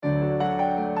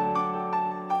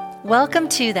Welcome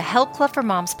to the Help Club for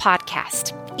Moms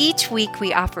podcast. Each week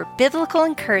we offer biblical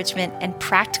encouragement and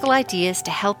practical ideas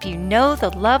to help you know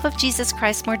the love of Jesus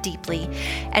Christ more deeply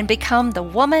and become the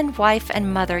woman, wife,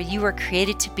 and mother you were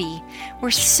created to be.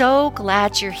 We're so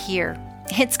glad you're here.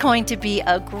 It's going to be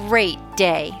a great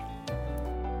day.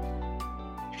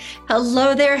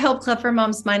 Hello there, Help Club for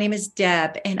Moms. My name is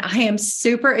Deb, and I am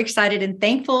super excited and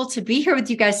thankful to be here with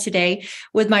you guys today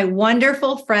with my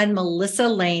wonderful friend, Melissa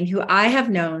Lane, who I have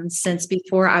known since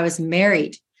before I was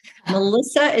married.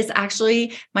 Melissa is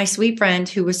actually my sweet friend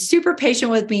who was super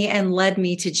patient with me and led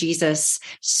me to Jesus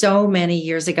so many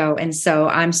years ago. And so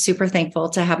I'm super thankful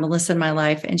to have Melissa in my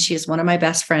life. And she is one of my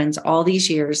best friends all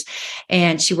these years.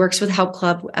 And she works with Help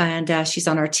Club and she's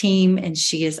on our team and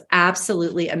she is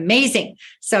absolutely amazing.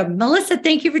 So Melissa,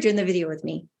 thank you for doing the video with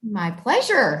me. My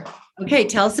pleasure. Okay.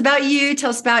 Tell us about you. Tell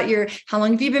us about how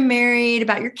long have you been married,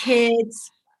 about your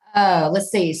kids? Let's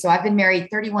see. So I've been married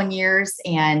 31 years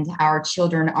and our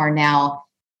children are now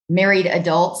married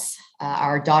adults.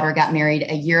 Our daughter got married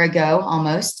a year ago,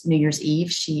 almost New Year's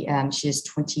Eve. She is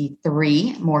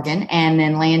 23, Morgan. And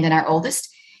then Landon, our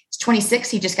oldest, is 26.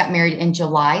 He just got married in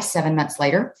July, 7 months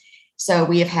later. So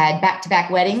we have had back-to-back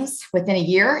weddings within a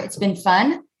year. It's been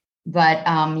fun. But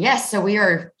yes, so we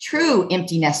are true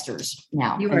empty nesters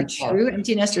now. You are true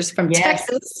empty nesters from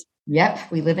Texas. Yep.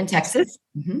 We live in Texas.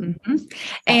 Mm-hmm. Mm-hmm.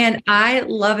 And I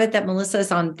love it that Melissa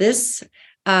is on this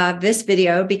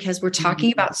video because we're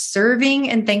talking about serving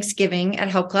and Thanksgiving at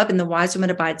Help Club in the Wise Woman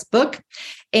Abides book.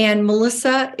 And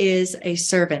Melissa is a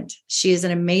servant. She is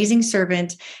an amazing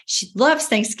servant. She loves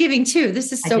Thanksgiving too.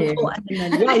 This is so cool.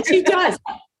 Yeah, she does.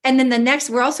 And then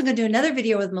we're also going to do another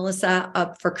video with Melissa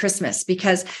up for Christmas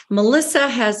because Melissa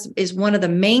is one of the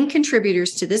main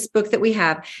contributors to this book that we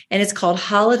have. And it's called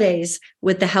Holidays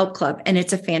with the Help Club. And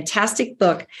it's a fantastic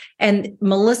book. And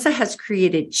Melissa has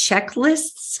created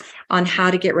checklists on how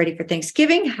to get ready for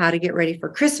Thanksgiving, how to get ready for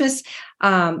Christmas.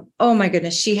 Oh my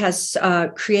goodness. She has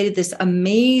created this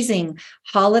amazing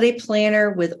holiday planner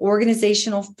with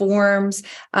organizational forms,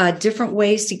 different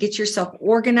ways to get yourself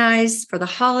organized for the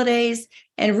holidays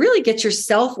and really get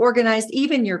yourself organized,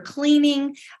 even your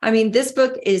cleaning. I mean, this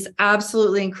book is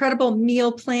absolutely incredible.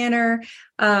 Meal planner.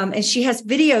 And she has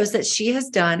videos that she has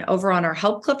done over on our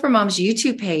Help Club for Moms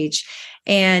YouTube page.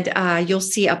 And you'll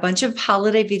see a bunch of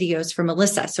holiday videos from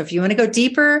Melissa. So if you want to go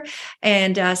deeper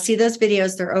and see those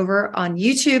videos, they're over on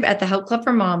YouTube at the Help Club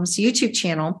for Moms YouTube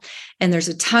channel. And there's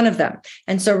a ton of them.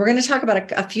 And so we're going to talk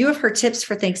about a few of her tips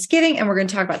for Thanksgiving, and we're going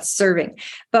to talk about serving.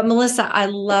 But Melissa,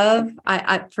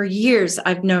 I for years,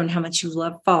 I've known how much you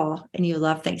love fall and you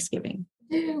love Thanksgiving.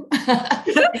 Yeah,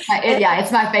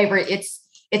 it's my favorite.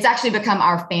 It's actually become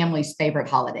our family's favorite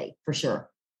holiday for sure.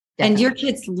 Definitely. And your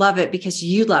kids love it because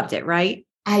you loved it, right?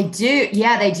 I do.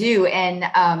 Yeah, they do. And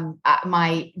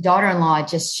my daughter-in-law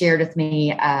just shared with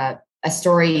me a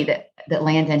story that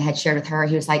Landon had shared with her.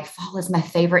 He was like, fall is my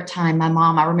favorite time. My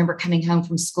mom, I remember coming home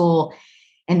from school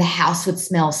and the house would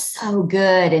smell so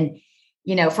good. And,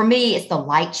 you know, for me, it's the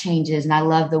light changes. And I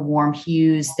love the warm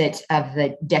hues of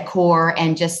the decor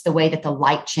and just the way that the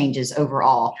light changes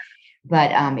overall.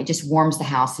 But it just warms the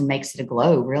house and makes it a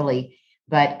glow, really.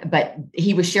 But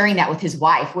he was sharing that with his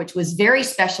wife, which was very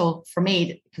special for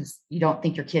me because you don't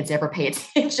think your kids ever pay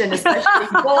attention, especially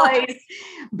boys.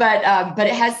 But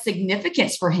it has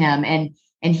significance for him, and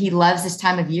he loves this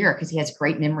time of year because he has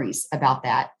great memories about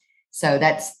that. So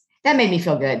that made me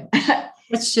feel good.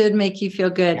 It should make you feel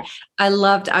good. Yeah.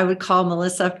 I would call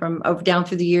Melissa from down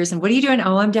through the years and what are you doing?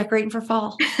 Oh, I'm decorating for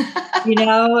fall,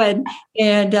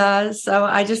 and so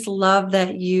I just love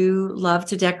that you love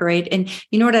to decorate. And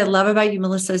you know what I love about you,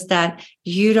 Melissa, is that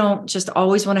you don't just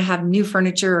always want to have new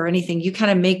furniture or anything. You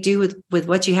kind of make do with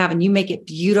what you have and you make it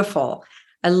beautiful.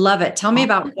 I love it. Tell me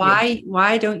about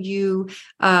why do you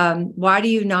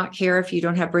not care if you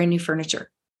don't have brand new furniture?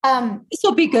 This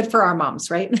will be good for our moms,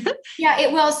 right? Yeah,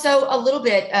 it will. So a little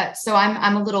bit. So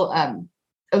I'm a little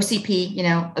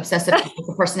OCP, obsessive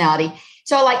personality.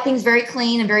 So I like things very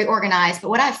clean and very organized. But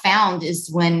what I found is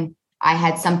when I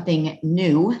had something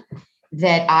new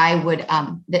that I would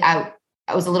I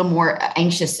was a little more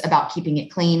anxious about keeping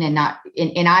it clean and not.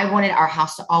 And I wanted our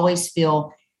house to always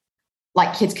feel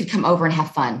like kids could come over and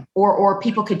have fun, or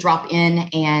people could drop in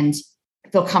and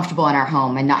feel comfortable in our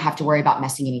home and not have to worry about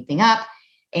messing anything up.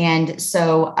 And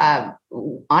so,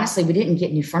 honestly, we didn't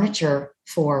get new furniture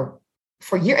for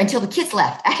years until the kids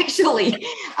left. Actually,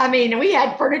 I mean, we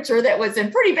had furniture that was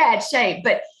in pretty bad shape,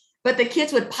 but the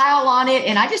kids would pile on it,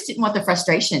 and I just didn't want the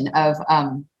frustration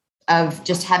of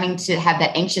just having to have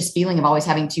that anxious feeling of always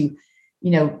having to,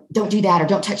 don't do that or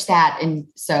don't touch that. And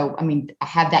so, I mean, I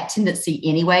have that tendency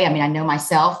anyway. I mean, I know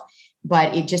myself,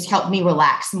 but it just helped me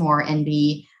relax more and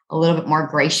be a little bit more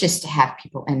gracious to have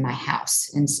people in my house,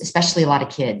 and especially a lot of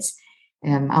kids.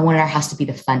 I wanted our house to be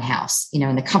the fun house,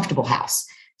 and the comfortable house.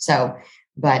 So,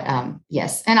 but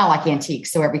yes, and I like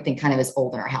antiques, so everything kind of is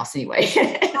old in our house anyway.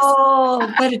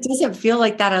 Oh, but it doesn't feel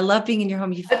like that. I love being in your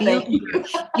home. You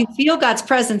feel God's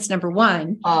presence, number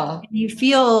one. You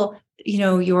feel,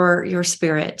 your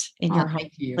spirit in your home,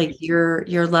 like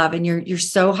your love, and you're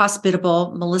so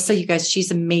hospitable. Melissa, you guys, she's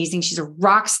amazing. She's a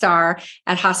rock star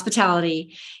at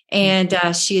hospitality, and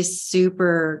she is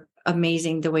super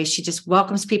amazing the way she just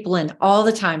welcomes people in all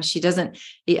the time. She doesn't,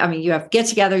 you have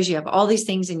get-togethers, you have all these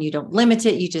things, and you don't limit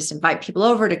it. You just invite people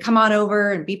over to come on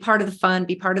over and be part of the fun,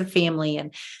 be part of the family.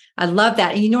 And I love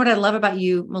that. And you know what I love about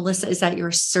you, Melissa, is that you're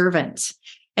a servant.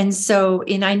 And so,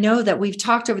 and I know that we've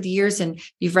talked over the years, and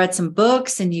you've read some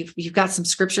books, and you've got some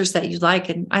scriptures that you like.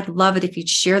 And I'd love it if you'd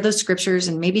share those scriptures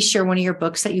and maybe share one of your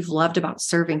books that you've loved about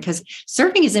serving, because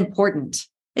serving is important.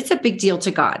 It's a big deal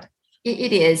to God.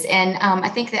 It is. And I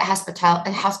think that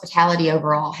hospitality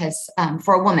overall has,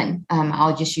 for a woman,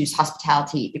 I'll just use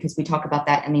hospitality because we talk about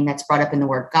that. That's brought up in the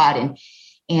word God.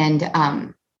 And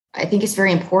I think it's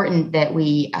very important that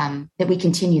we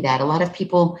continue that. A lot of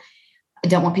people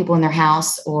don't want people in their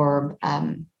house, or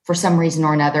for some reason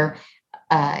or another.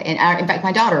 In fact,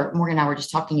 my daughter, Morgan, and I were just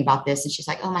talking about this, and she's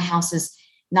like, oh, my house is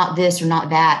not this or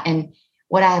not that. And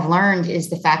what I have learned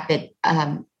is the fact that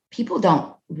people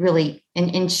don't really,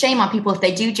 and shame on people if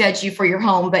they do judge you for your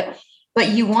home, but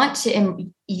you want to,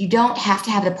 and you don't have to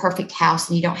have the perfect house,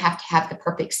 and you don't have to have the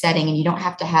perfect setting, and you don't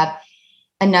have to have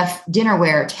enough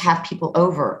dinnerware to have people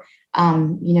over.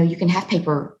 You can have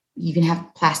paper, you can have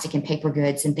plastic and paper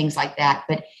goods and things like that.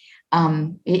 But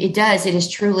it is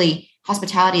truly,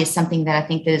 hospitality is something that I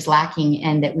think that is lacking,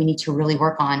 and that we need to really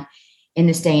work on in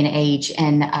this day and age.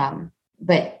 And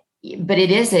but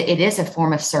it is a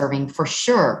form of serving for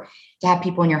sure, to have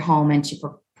people in your home and to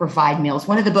provide meals.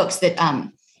 One of the books that I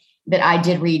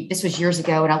did read, this was years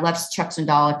ago, and I love Chuck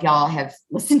Swindoll. If y'all have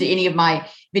listened to any of my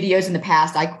videos in the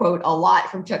past, I quote a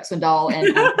lot from Chuck Swindoll,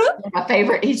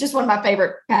 and he's just one of my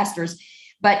favorite pastors.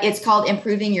 But it's called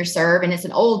Improving Your Serve, and it's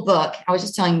an old book. I was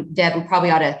just telling Deb, it's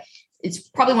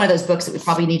probably one of those books that we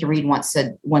probably need to read once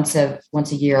a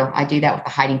year. I do that with The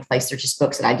Hiding Place. They're just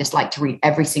books that I just like to read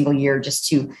every single year, just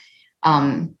to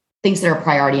things that are a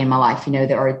priority in my life,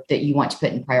 that you want to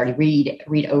put in priority,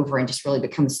 read over, and just really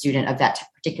become a student of that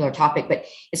particular topic. But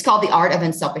it's called The Art of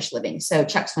Unselfish Living. So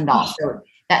Chuck Swindoll. So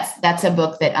that's a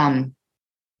book that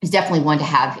is definitely one to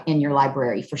have in your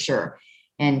library for sure,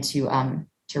 and to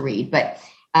read. But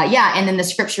and then the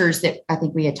scriptures that I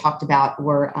think we had talked about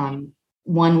were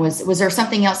one was there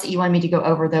something else that you wanted me to go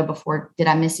over though before? Did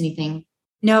I miss anything?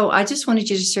 No, I just wanted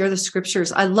you to share the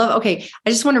scriptures. I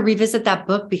just want to revisit that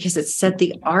book because it said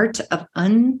the art of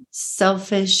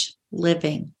unselfish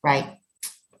living. Right.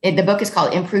 The book is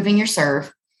called Improving Your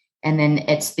Serve, and then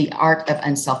it's the art of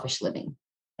unselfish living.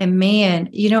 And man,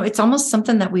 it's almost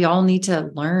something that we all need to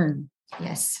learn.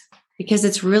 Yes. Because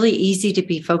it's really easy to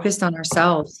be focused on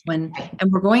ourselves and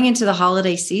we're going into the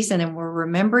holiday season, and we're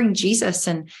remembering Jesus.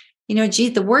 And,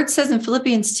 the word says in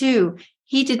Philippians 2,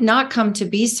 he did not come to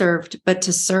be served, but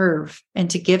to serve and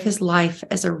to give his life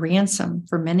as a ransom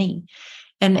for many.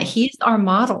 And he's our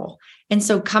model. And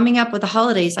so coming up with the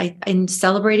holidays and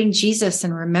celebrating Jesus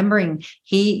and remembering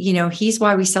he's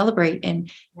why we celebrate.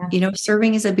 And,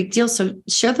 serving is a big deal. So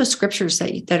share those scriptures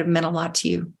that have meant a lot to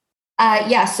you.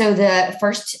 So the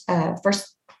first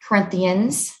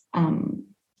Corinthians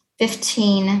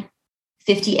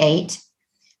 15:58.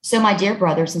 So my dear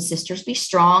brothers and sisters, be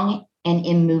strong and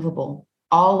immovable.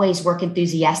 Always work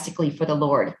enthusiastically for the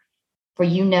Lord, for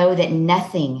you know that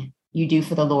nothing you do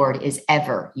for the Lord is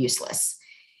ever useless.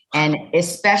 And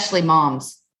especially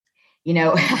moms,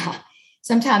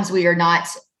 sometimes we are not.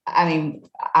 I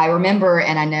remember,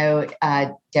 and I know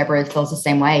Deborah feels the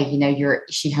same way.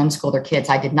 She homeschooled her kids.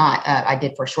 I did not. I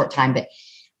did for a short time, but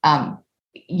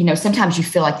sometimes you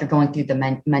feel like you're going through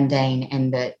the mundane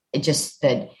and the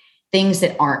things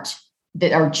that are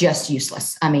just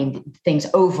useless. Things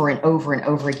over and over and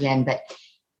over again, but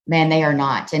man, they are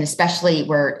not. And especially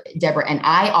where Deborah and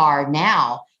I are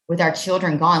now with our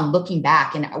children gone, looking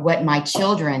back and what my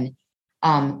children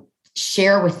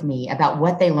share with me about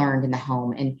what they learned in the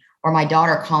home, or my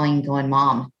daughter calling, going,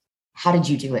 Mom, how did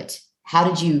you do it? How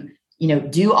did you,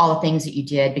 do all the things that you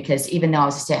did? Because even though I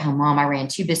was a stay-at-home mom, I ran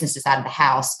 2 businesses out of the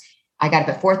house. I got up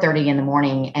at 4:30 in the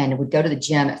morning and would go to the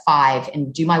gym at 5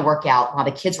 and do my workout while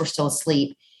the kids were still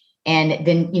asleep, and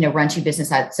then, run 2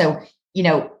 businesses. So,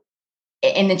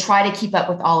 and then try to keep up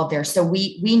with all of theirs. So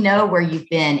we know where you've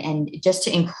been, and just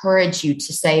to encourage you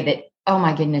to say that, oh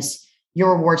my goodness,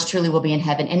 your rewards truly will be in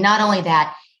heaven. And not only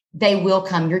that, they will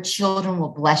come. Your children will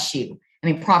bless you. I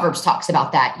mean, Proverbs talks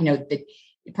about that. The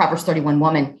Proverbs 31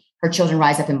 woman, her children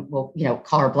rise up and will,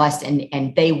 call her blessed,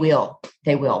 and they will.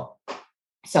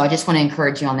 So I just want to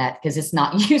encourage you on that, because it's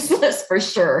not useless for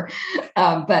sure.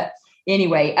 But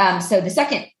anyway, so the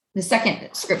second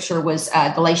scripture was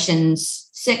Galatians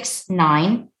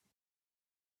 6:9.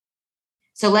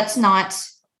 So let's not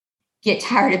get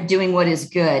tired of doing what is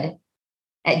good.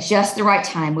 At just the right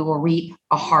time, we will reap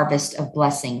a harvest of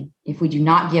blessing if we do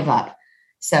not give up.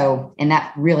 So, and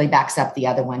that really backs up the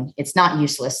other one. It's not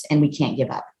useless, and we can't give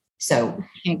up. So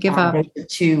can't give up. Those are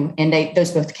two, and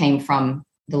those both came from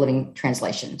the Living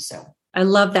Translation. So I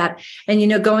love that.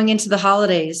 And, going into the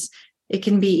holidays, it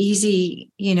can be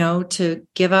easy, to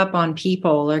give up on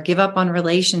people or give up on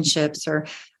relationships or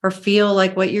feel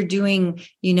like what you're doing,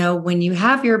 when you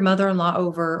have your mother-in-law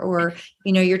over, or,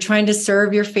 you're trying to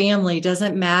serve your family,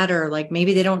 doesn't matter. Like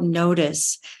maybe they don't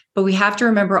notice, but we have to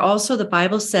remember also the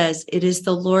Bible says it is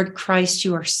the Lord Christ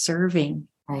you are serving.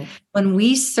 Right. When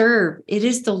we serve, it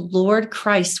is the Lord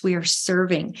Christ we are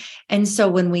serving. And so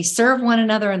when we serve one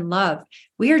another in love,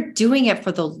 we are doing it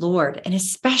for the Lord. And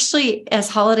especially as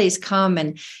holidays come,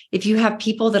 and if you have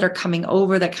people that are coming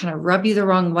over that kind of rub you the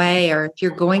wrong way, or if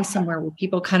you're going somewhere where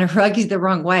people kind of rub you the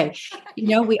wrong way,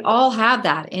 we all have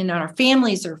that in our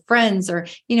families or friends, or,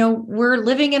 we're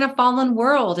living in a fallen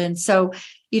world. And so,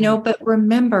 but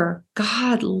remember,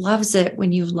 God loves it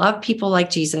when you love people like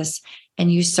Jesus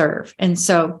and you serve. And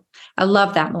so I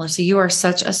love that, Melissa. You are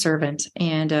such a servant,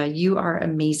 and you are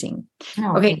amazing.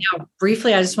 Oh, okay. Now,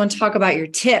 briefly, I just want to talk about your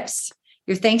tips,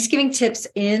 your Thanksgiving tips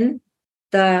in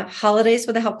the Holidays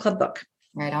with the Help Club book.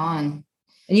 Right on.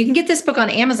 And you can get this book on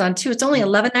Amazon too. It's only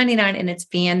 $11.99, and it's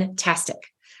fantastic.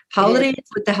 Holidays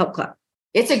with the Help Club.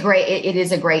 It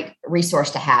is a great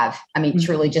resource to have. I mean,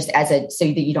 truly, just so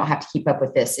that you don't have to keep up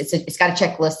with this. It's got a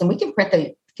checklist, and we can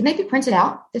can they be printed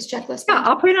out, this checklist? Yeah,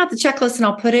 I'll print out the checklist and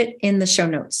I'll put it in the show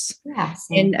notes. Yeah.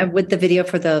 And with the video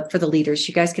for the leaders,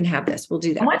 you guys can have this. We'll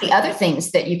do that. And one of the other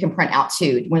things that you can print out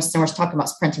too, when someone's talking about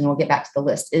printing, we'll get back to the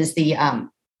list, is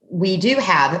we do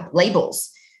have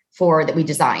labels that we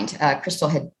designed. Crystal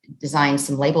had designed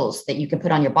some labels that you can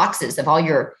put on your boxes of all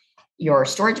your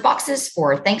storage boxes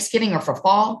for Thanksgiving or for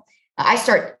fall. I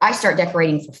start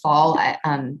decorating for fall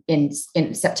in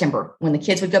September. When the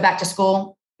kids would go back to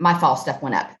school, my fall stuff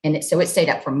went up, and so it stayed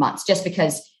up for months just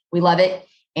because we love it.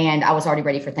 And I was already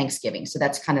ready for Thanksgiving. So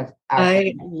that's kind of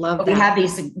I love that. We have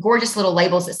these gorgeous little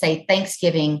labels that say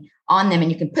Thanksgiving on them,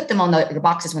 and you can put them on your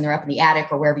boxes when they're up in the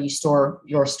attic or wherever you store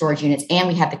your storage units. And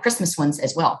we have the Christmas ones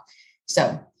as well.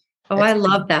 So I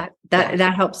love that.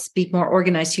 That helps be more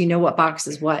organized. So you know what box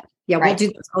is what. Yeah, right. We'll do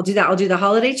this. I'll do that. I'll do the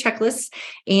holiday checklists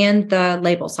and the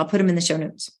labels. I'll put them in the show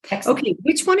notes. Excellent. Okay.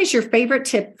 Which one is your favorite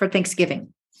tip for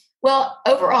Thanksgiving? Well,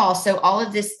 overall, so all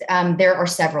of this, there are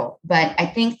several, but I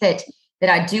think that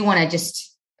I do want to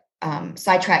just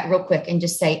sidetrack real quick and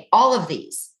just say all of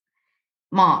these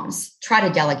moms try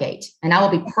to delegate. And I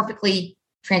will be perfectly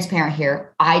transparent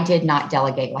here. I did not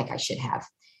delegate like I should have.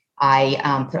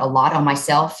 I put a lot on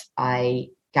myself. I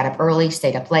got up early,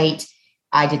 stayed up late.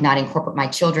 I did not incorporate my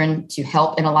children to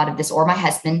help in a lot of this, or my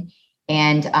husband.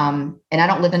 And I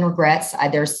don't live in regrets.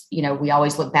 We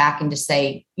always look back and just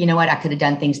say, you know what, I could have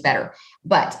done things better.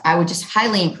 But I would just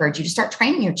highly encourage you to start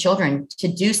training your children to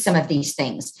do some of these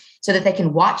things so that they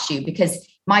can watch you. Because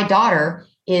my daughter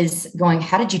is going,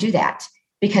 how did you do that?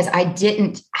 Because I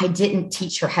didn't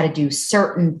teach her how to do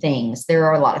certain things. There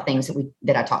are a lot of things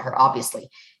that I taught her, obviously,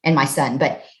 and my son.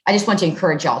 But I just want to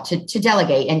encourage y'all to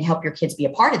delegate and help your kids be a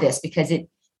part of this, because it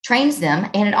trains them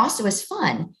and it also is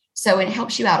fun. So it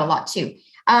helps you out a lot too.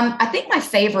 I think my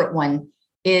favorite one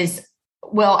is,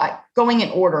 going in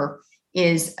order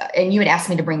is, and you had asked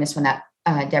me to bring this one up,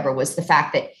 Deborah, was the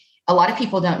fact that a lot of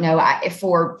people don't know,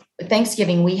 for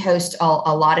Thanksgiving, we host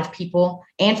a lot of people,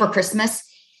 and for Christmas.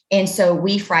 And so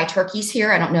we fry turkeys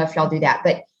here. I don't know if y'all do that,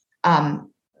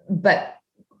 but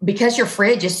because your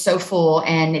fridge is so full,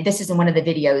 and this is in one of the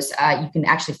videos, you can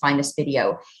actually find this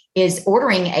video, is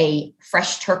ordering a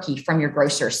fresh turkey from your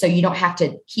grocer. So you don't have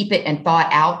to keep it and thaw it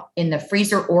out in the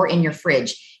freezer or in your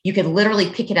fridge. You could literally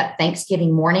pick it up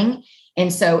Thanksgiving morning.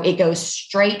 And so it goes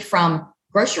straight from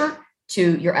grocer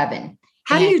to your oven.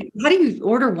 How do you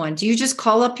order one? Do you just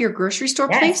call up your grocery store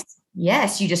place?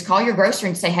 Yes. You just call your grocer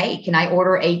and say, hey, can I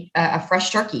order a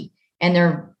fresh turkey? And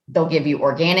they'll give you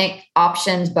organic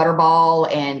options,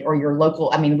 Butterball, or your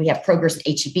local. I mean, we have Kroger's and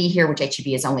H-E-B here, which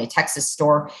H-E-B is only a Texas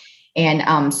store. And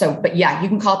but yeah, you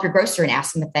can call up your grocer and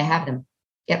ask them if they have them.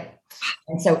 Yep.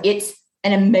 And so it's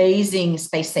an amazing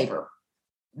space saver,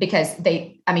 because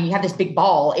you have this big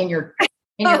ball in your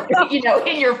in your,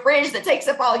 in your fridge that takes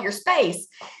up all your space.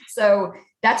 So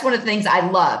that's one of the things I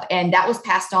love. And that was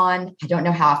passed on. I don't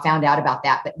know how I found out about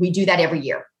that, but we do that every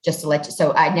year just to let you.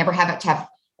 So I never have to have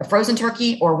a frozen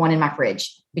turkey or one in my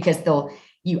fridge because the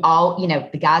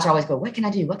guys are always go, what can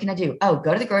I do? What can I do? Oh,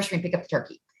 go to the grocery and pick up the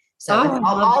turkey. So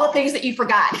all the things that you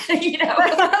forgot,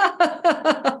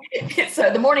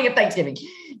 So the morning of Thanksgiving.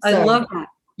 I love that.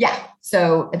 Yeah.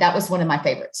 So that was one of my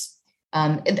favorites.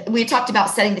 We talked about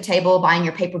setting the table, buying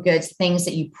your paper goods, things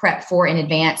that you prep for in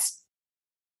advance,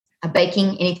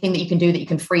 baking, anything that you can do that you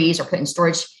can freeze or put in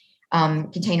storage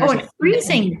containers. Oh, and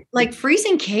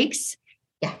freezing cakes.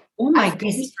 Yeah. Oh my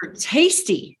goodness, they're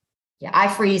tasty. Yeah. I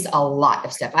freeze a lot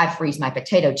of stuff. I freeze my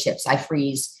potato chips. I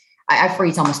freeze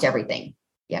almost everything.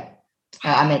 Yeah.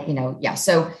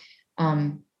 So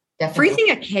definitely. Freezing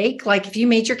a cake, like if you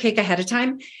made your cake ahead of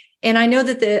time, and I know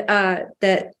that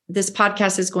that this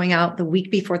podcast is going out the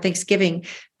week before Thanksgiving,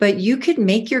 but you could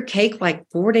make your cake like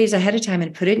 4 days ahead of time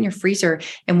and put it in your freezer.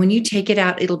 And when you take it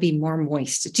out, it'll be more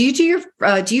moist. Do you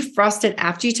frost it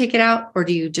after you take it out, or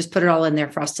do you just put it all in there,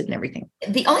 frosted and everything?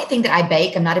 The only thing that I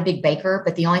bake, I'm not a big baker,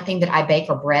 but the only thing that I bake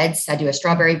are breads. I do a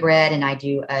strawberry bread and I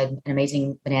do an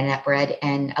amazing banana nut bread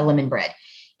and a lemon bread.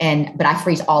 But I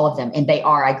freeze all of them. And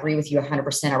I agree with you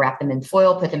 100%. I wrap them in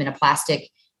foil, put them in a plastic,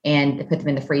 and put them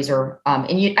in the freezer. I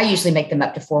usually make them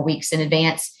up to 4 weeks in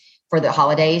advance for the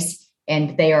holidays.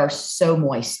 And they are so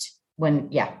moist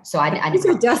So I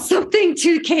does something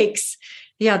to cakes.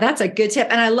 Yeah, that's a good tip.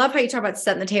 And I love how you talk about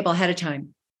setting the table ahead of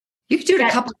time. You could do it a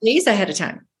couple of days ahead of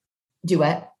time. Do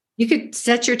what? You could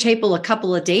set your table a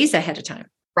couple of days ahead of time.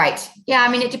 Right. Yeah.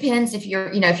 I mean, it depends if you're,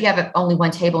 if you have only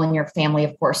one table in your family,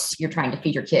 of course, you're trying to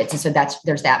feed your kids. And so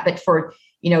there's that. But for,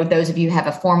 those of you who have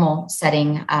a formal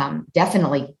setting,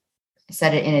 definitely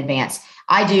set it in advance.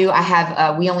 We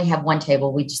only have one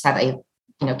table. We just have a,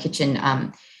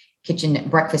 kitchen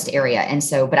breakfast area. And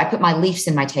so, but I put my leaves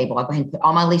in my table. I go ahead and put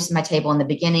all my leaves in my table in the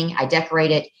beginning. I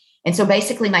decorate it. And so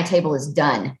basically my table is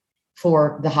done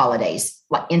for the holidays,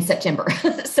 like in September.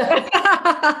 So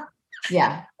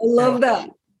yeah. I love that.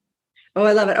 Oh,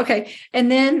 I love it. Okay.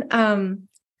 And then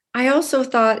I also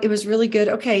thought it was really good.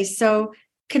 Okay. So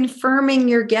confirming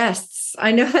your guests.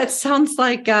 I know that sounds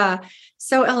like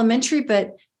so elementary,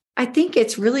 but I think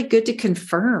it's really good to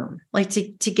confirm, like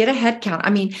to get a head count. I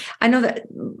mean, I know that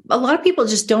a lot of people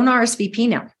just don't RSVP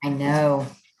now. I know.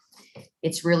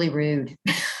 It's really rude.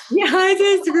 Yeah, it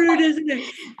is rude, isn't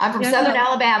it? I'm from Southern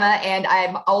Alabama and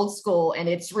I'm old school, and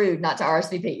it's rude not to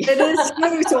RSVP. It is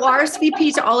rude to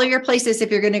RSVP to all of your places if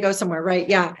you're going to go somewhere, right?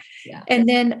 Yeah. And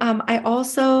then I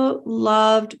also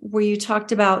loved where you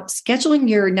talked about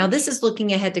scheduling now this is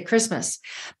looking ahead to Christmas,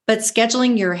 but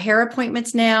scheduling your hair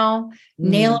appointments now,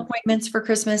 nail appointments for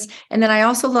Christmas. And then I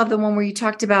also love the one where you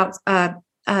talked about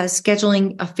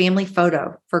scheduling a family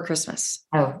photo for Christmas.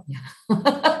 Oh,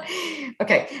 yeah.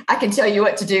 Okay. I can tell you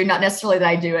what to do. Not necessarily that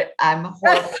I do it. I'm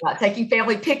horrible about taking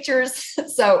family pictures.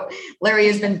 So Larry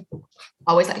has been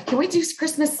always like, can we do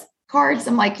Christmas cards?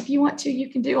 I'm like, if you want to, you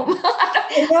can do them.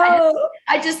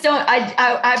 I just don't,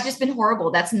 I've just been horrible.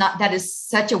 That is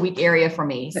such a weak area for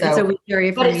me. So, it's a weak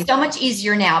area for me. But it's so much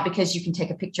easier now because you can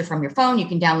take a picture from your phone. You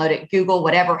can download it, Google,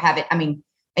 whatever, have it. I mean,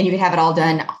 and you can have it all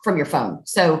done from your phone.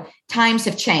 So times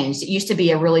have changed. It used to be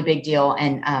a really big deal.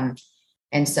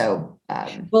 And so,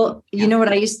 you know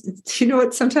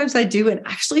what sometimes I do, and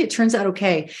actually it turns out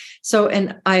okay. So,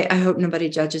 and I hope nobody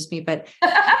judges me, but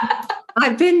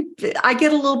I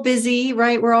get a little busy,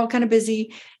 right? We're all kind of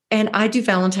busy, and I do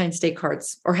Valentine's Day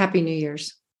cards or Happy New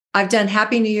Year's. I've done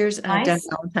Happy New Year's and I've done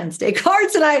Valentine's Day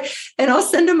cards, and I'll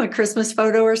send them a Christmas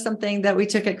photo or something that we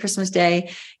took at Christmas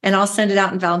Day, and I'll send it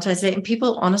out on Valentine's Day. And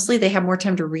people, honestly, they have more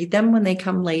time to read them when they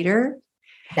come later.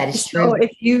 That is true. So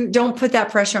if you don't put that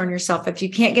pressure on yourself, if you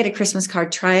can't get a Christmas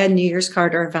card, try a New Year's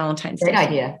card or a Valentine's Day. Great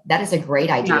idea. That is a great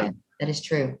idea. Yeah. That is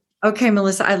true. Okay,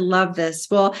 Melissa, I love this.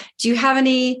 Well, do you have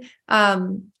any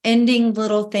ending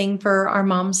little thing for our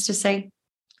moms to say?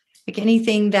 Like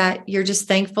anything that you're just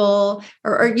thankful,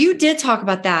 or you did talk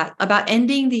about that, about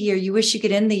ending the year. You wish you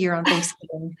could end the year on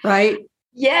Thanksgiving, right?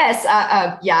 Yes.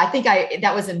 I think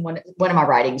that was in one of my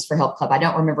writings for Help Club. I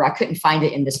don't remember. I couldn't find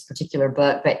it in this particular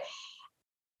book, but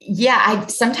yeah,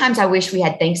 sometimes I wish we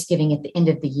had Thanksgiving at the end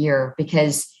of the year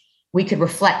because we could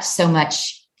reflect so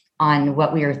much on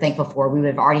what we were thankful for. We would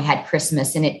have already had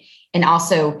Christmas and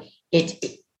also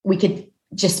we could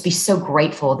just be so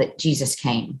grateful that Jesus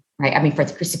came, right? I mean, for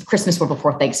Christmas were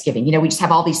before Thanksgiving, we just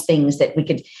have all these things that we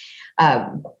could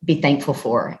be thankful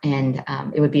for. And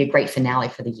it would be a great finale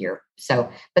for the year.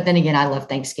 So, but then again, I love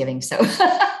Thanksgiving. So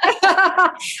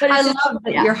I love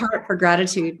your heart for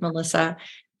gratitude, Melissa.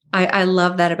 I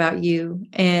love that about you.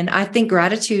 And I think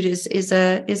gratitude is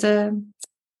a,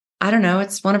 I don't know,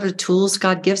 it's one of the tools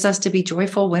God gives us to be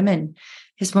joyful women,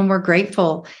 is when we're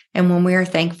grateful and when we are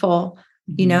thankful.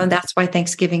 You know, that's why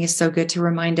Thanksgiving is so good, to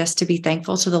remind us to be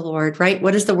thankful to the Lord, right?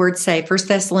 What does the word say? 1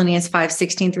 Thessalonians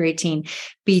 5:16-18,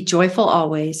 be joyful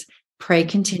always, pray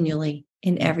continually,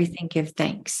 in everything give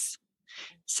thanks.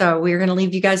 So we're going to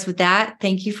leave you guys with that.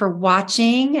 Thank you for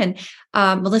watching. And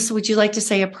Melissa, would you like to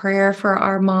say a prayer for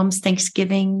our moms'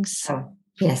 Thanksgivings? Oh,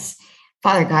 yes.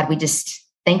 Father God, we just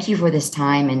thank you for this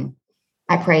time. And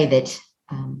I pray that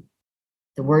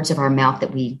the words of our mouth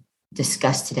that we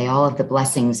discussed today, all of the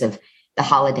blessings of the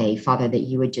holiday, Father, that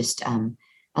you would just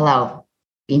allow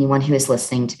anyone who is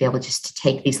listening to be able just to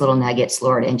take these little nuggets,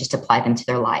 Lord, and just apply them to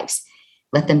their lives.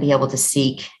 Let them be able to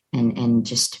seek and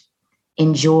just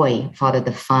enjoy, Father,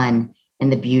 the fun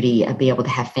and the beauty of being able to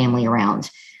have family around.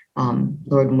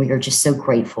 Lord, and we are just so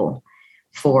grateful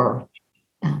for,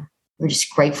 we're just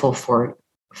grateful for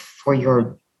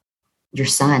your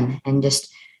son, and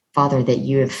just, Father, that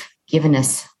you have given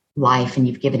us life and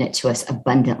you've given it to us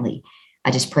abundantly. I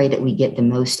just pray that we get the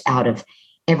most out of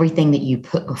everything that you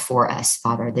put before us,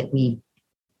 Father, that we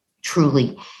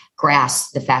truly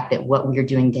grasp the fact that what we are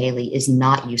doing daily is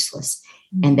not useless,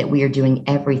 and that we are doing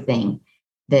everything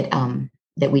that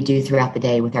that we do throughout the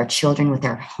day with our children, with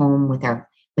our home, with our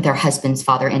husbands,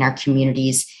 Father, in our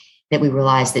communities, that we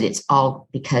realize that it's all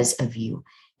because of you,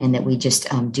 and that we just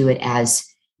do it as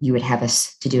you would have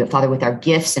us to do it, Father, with our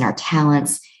gifts and our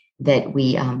talents, that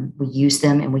we use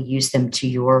them, and we use them to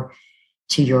your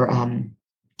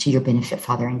benefit,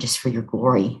 Father, and just for your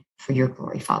glory,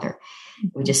 Father.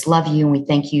 We just love you, and we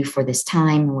thank you for this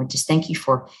time. And we just thank you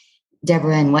for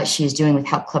Deborah and what she is doing with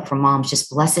Help Club for Moms. Just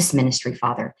bless this ministry,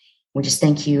 Father. We just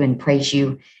thank you and praise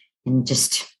you, and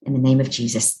just in the name of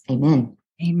Jesus, amen.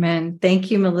 Amen.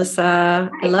 Thank you, Melissa.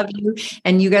 I love you.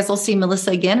 And you guys will see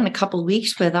Melissa again in a couple of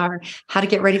weeks with our how to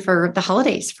get ready for the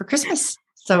holidays, for Christmas.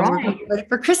 So we're going to get ready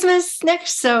for Christmas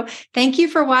next. So thank you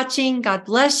for watching. God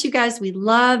bless you guys. We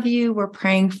love you. We're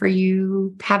praying for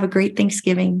you. Have a great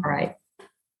Thanksgiving. All right.